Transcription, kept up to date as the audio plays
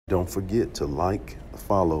Don't forget to like,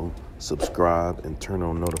 follow, subscribe, and turn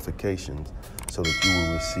on notifications so that you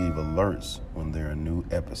will receive alerts when there are new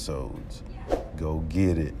episodes. Go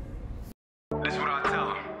get it. That's what I tell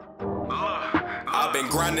them. I've been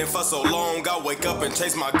grinding for so long, I wake up and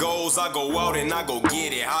chase my goals. I go out and I go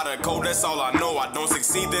get it. How to code, that's all I know. I don't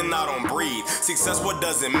succeed, then I don't breathe. Success, what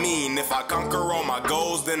does it mean? If I conquer all my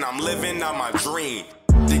goals, then I'm living out my dream.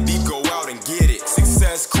 Dig deep, go out and get it.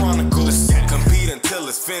 Success Chronicles. Compete until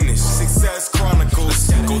it's finished. Success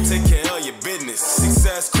Chronicles. Go take care of your business.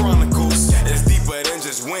 Success Chronicles. It's deeper than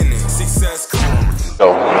just winning. Success Chronicles.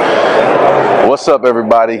 What's up,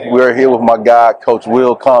 everybody? We're here with my guy, Coach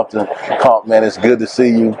Will Compton. Comp, man, it's good to see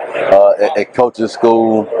you at coaching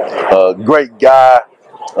school. Great guy.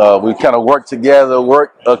 We kind of work together,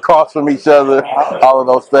 work across from each other, all of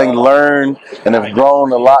those things, learn, and have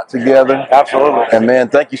grown a lot together. Absolutely. And man,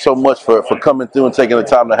 thank you so much for coming through and taking the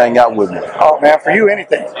time to hang out with me. Oh man, for you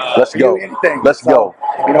anything. Let's go. Let's go.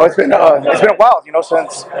 You know, it's been a while. You know,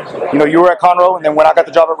 since you were at Conroe, and then when I got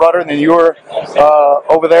the job at Rudder, and then you were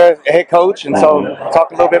over there as head coach, and so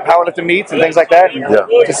talked a little bit powerlifting meets and things like that. And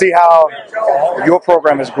to see how your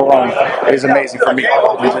program has grown is amazing for me.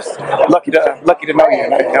 I'm just lucky to know you.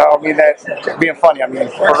 And I don't mean that being funny. I mean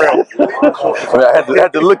for real. I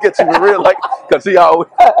had to look at you for real, like, because he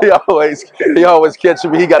always catches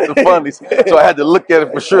me. He got the funnies, so I had to look at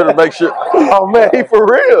it for sure to make sure. Oh man, he for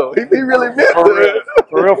real. He really meant it.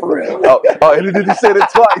 For real. Oh, and did he say it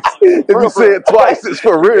twice? If you say it twice, it's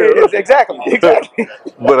for real. Exactly.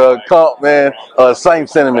 But Comp, man, same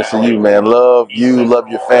sentiments to you, man. Love you, love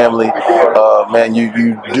your family. Man, you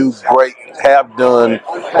do great, have done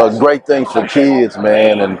great things for kids,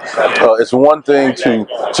 man. And it's one thing to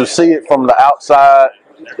see it from the outside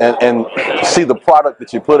and see the product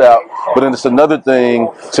that you put out, but then it's another thing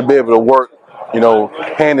to be able to work,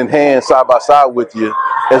 hand in hand, side by side with you,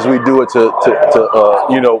 as we do it to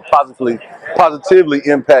positively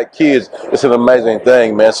impact kids. It's an amazing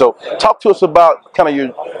thing, man. So talk to us about kind of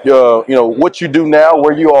your what you do now,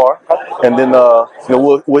 where you are, and then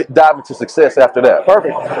we'll dive into success after that.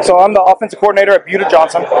 Perfect. So I'm the offensive coordinator at Buda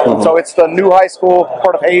Johnson. So it's the new high school,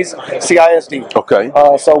 part of Hayes CISD. Okay.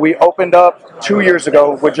 So we opened up 2 years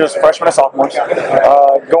ago with just freshmen and sophomores.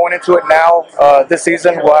 Going into it now, this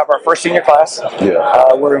season we'll have our first senior class.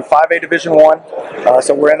 Yeah. We're in 5A Division 1.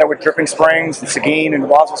 So we're in there with Dripping Springs and Seguin and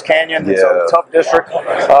Wadsworth Canyon. Yeah. So tough district.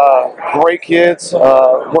 Great kids.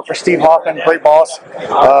 Work for Steve Hoffman, great boss.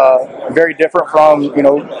 Very different from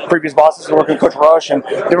previous bosses who work with Coach Rush, and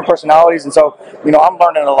different personalities. And so I'm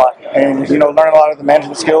learning a lot, and learning a lot of the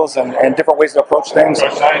management skills and different ways to approach things.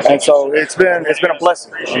 And so it's been a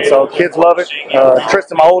blessing. And so kids love it.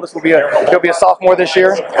 Tristan, my oldest, he'll be a sophomore this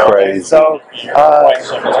year. Crazy. So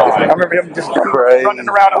I remember him just running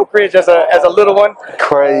around Oak Ridge as a little one.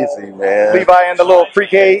 Crazy, man. Levi in the little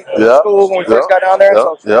pre-K school when we first got down there.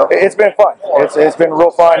 So it's been fun. It's been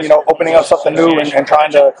real fun, opening up something new and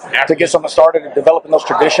trying to get something started and developing those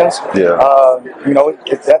traditions. Yeah.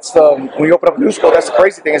 That's when you open up a new school, that's the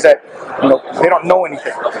crazy thing, is that they don't know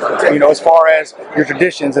anything. As far as your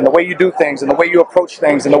traditions and the way you do things and the way you approach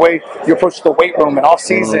things and the way you approach the weight room and off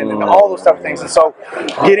season and all those type of things. And so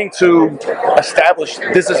getting to establish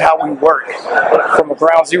this is how we work from a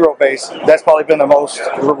ground zero base, that's probably been the most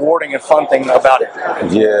rewarding and fun thing about it.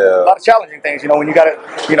 Yeah. A lot of challenging things, when you got to,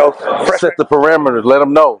 set the parameters, let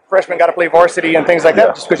them know. Freshmen got to play varsity and things like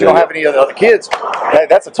that, just because you don't have any of the other kids.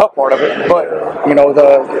 That's a tough part of it. But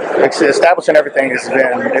the establishing everything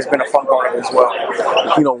has been a fun part of it as well.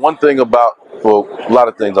 One thing about, well, a lot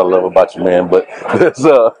of things I love about you, man, but there's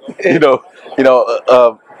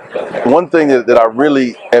one thing that I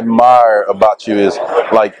really admire about you is,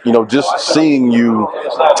 just seeing you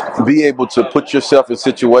be able to put yourself in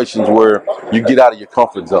situations where you get out of your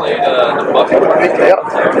comfort zone. You know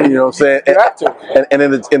what I'm saying? You have to. And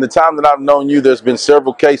in the time that I've known you, there's been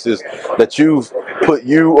several cases that you've put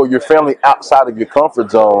you or your family outside of your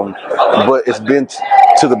comfort zone, but it's been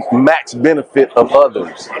to the max benefit of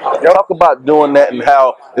others. Talk about doing that and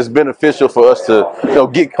how it's beneficial for us to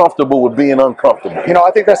get comfortable with being uncomfortable.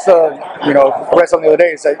 I think that's I read something the other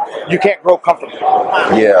day, is that you can't grow comfortable.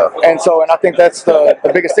 Yeah. And I think that's the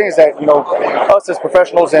biggest thing, is that us as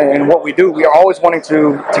professionals and what we do, we are always wanting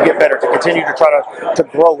to get better, to continue to try to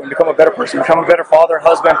grow and become a better person, become a better father,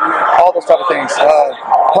 husband, all those type of things.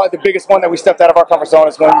 Probably the biggest one that we stepped out of our comfort zone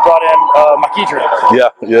is when we brought in Makidra. Yeah.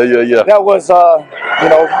 That was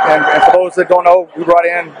and for those that don't know, we brought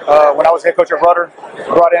in when I was head coach at Rudder,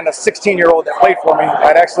 brought in a 16-year-old that played for me.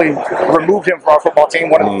 I'd actually removed him from our football team,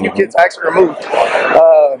 one of the few kids I actually removed.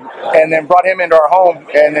 and then brought him into our home,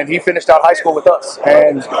 and then he finished out high school with us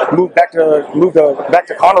and moved back to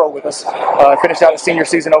Conroe with us. Finished out his senior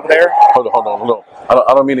season over there. Hold on.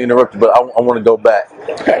 I don't mean to interrupt you, but I want to go back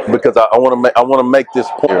because I want to make this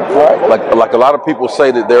point. Like a lot of people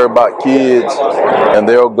say that they're about kids and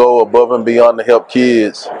they'll go above and beyond to help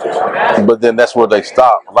kids, but then that's where they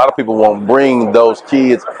stop. A lot of people won't bring those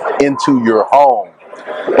kids into your home.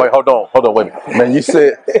 Wait, hold on, wait a minute. Man,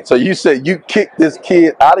 you said you kicked this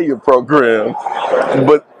kid out of your program,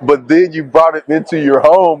 but then you brought him into your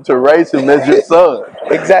home to raise him as your son.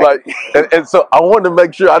 Exactly. Like, and so I wanted to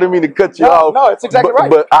make sure, I didn't mean to cut you off. No, it's exactly right.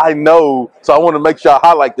 But I know, so I want to make sure I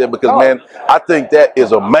highlight that because, man, I think that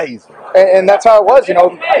is amazing. And that's how it was, you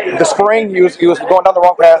know. The spring, he was going down the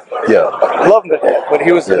wrong path. Yeah. Loved it, but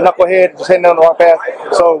he was a knucklehead, just heading down the wrong path.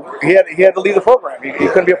 So he had to leave the program. He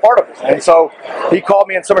couldn't be a part of it. And so he called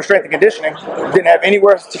me in summer strength and conditioning. Didn't have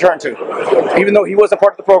anywhere else to turn to. Even though he wasn't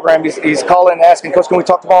part of the program, he's calling and asking, Coach, can we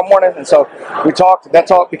talk tomorrow morning? And so we talked. That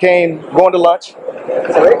talk became going to lunch.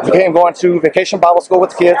 Became going to vacation Bible school with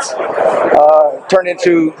the kids. Turned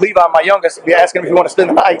into Levi, my youngest, asking him if he want to spend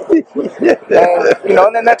the night. And, you know,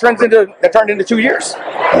 and then that turned into 2 years.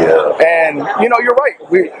 Yeah. And you know, you're right.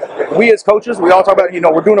 We as coaches, we all talk about, you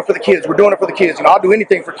know, we're doing it for the kids. We're doing it for the kids. You know, I'll do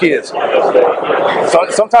anything for kids. So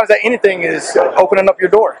sometimes that anything is opening up your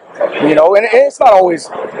door. You know, and it's not always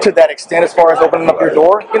to that extent as far as opening up your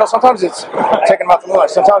door. You know, sometimes it's taking them out to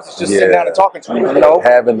lunch. Sometimes it's just sitting down and talking to them. You know,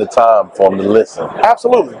 having the time for them to listen.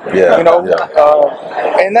 Absolutely. Yeah. You know,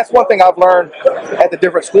 and that's one thing I've learned at the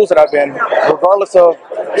different schools that I've been, regardless of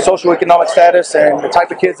socioeconomic status and the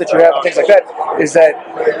type of kids that you have and things like that, is that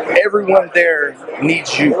everyone there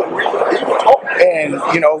needs you. And,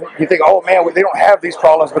 you know, you think, oh man, they don't have these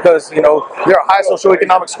problems because, you know, they're a high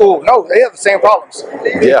socioeconomic school. No, they have the same problems.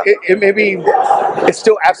 Yeah. It may be, it's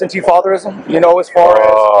still absentee fatherism, you know, as far as,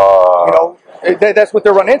 you know, that's what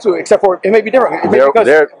they're running into, except for it may be different.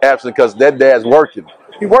 They're absent because their dad's working.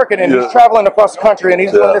 He's working and he's traveling across the country and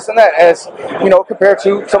he's doing this and that, as you know, compared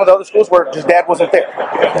to some of the other schools where just dad wasn't there.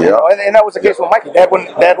 You know, and that was the case with Mikey. Dad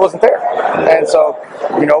wasn't there, and so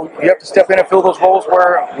you know, you have to step in and fill those roles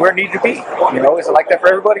where need to be. You know, is it like that for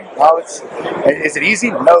everybody? No, is it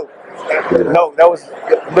easy? No. No, that was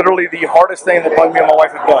literally the hardest thing that probably me and my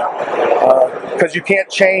wife have done. Because you can't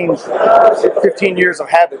change 15 years of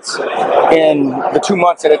habits in the 2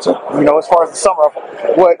 months that it took, you know, as far as the summer,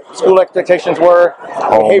 what school expectations were,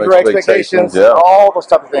 behavior expectations, all those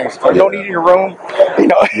type of things. You don't eat in your room, you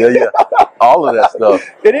know. All of that stuff.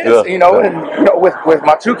 It is, you know, and you know, with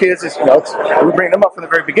my two kids, it's, you know, we bring them up from the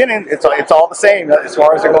very beginning. It's all the same as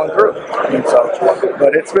far as they're going through. And so,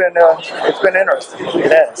 but it's been interesting.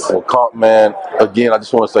 It has. Well, Compton, man, again, I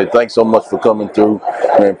just want to say thanks so much for coming through.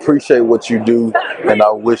 Man, appreciate what you do, and I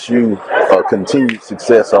wish you continued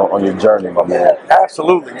success on your journey, my man.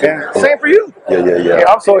 Absolutely, and same for you. Yeah.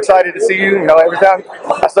 I'm so excited to see you. You know, every time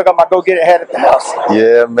I still got my go get it hat at the house.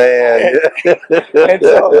 Yeah, man.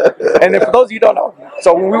 And then for those of you who don't know,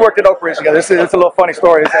 so when we worked at Oak Ridge together, it's a little funny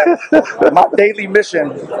story. Is that my daily mission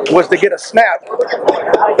was to get a snap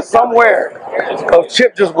somewhere of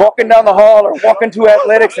Chip just walking down the hall or walking to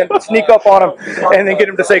athletics and sneak up on him and then get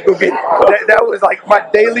him to say, go get it. That was like my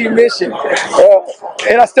daily mission.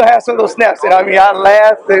 And I still have some of those snaps. And I mean, I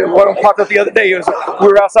laughed. One popped up the other day. We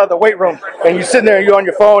were outside the weight room and you're sitting there and you're on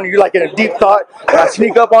your phone and you're like in a deep thought. And I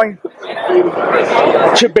sneak up on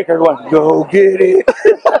you. Chip Baker going, go get it.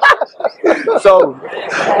 So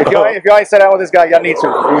if y'all ain't sat down with this guy, y'all need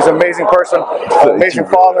to. He's an amazing person, amazing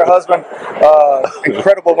father, husband,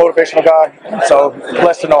 incredible motivational guy. So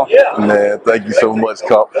blessed to know him. Man, thank you so much,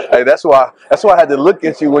 Comp. Hey, that's why I had to look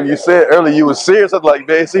at you when you said earlier you were serious. I was like,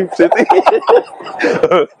 man, see.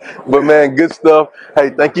 But man, good stuff.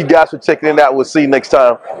 Hey, thank you guys for checking it out. We'll see you next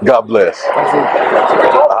time. God bless. All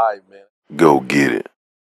right, man. Go get it.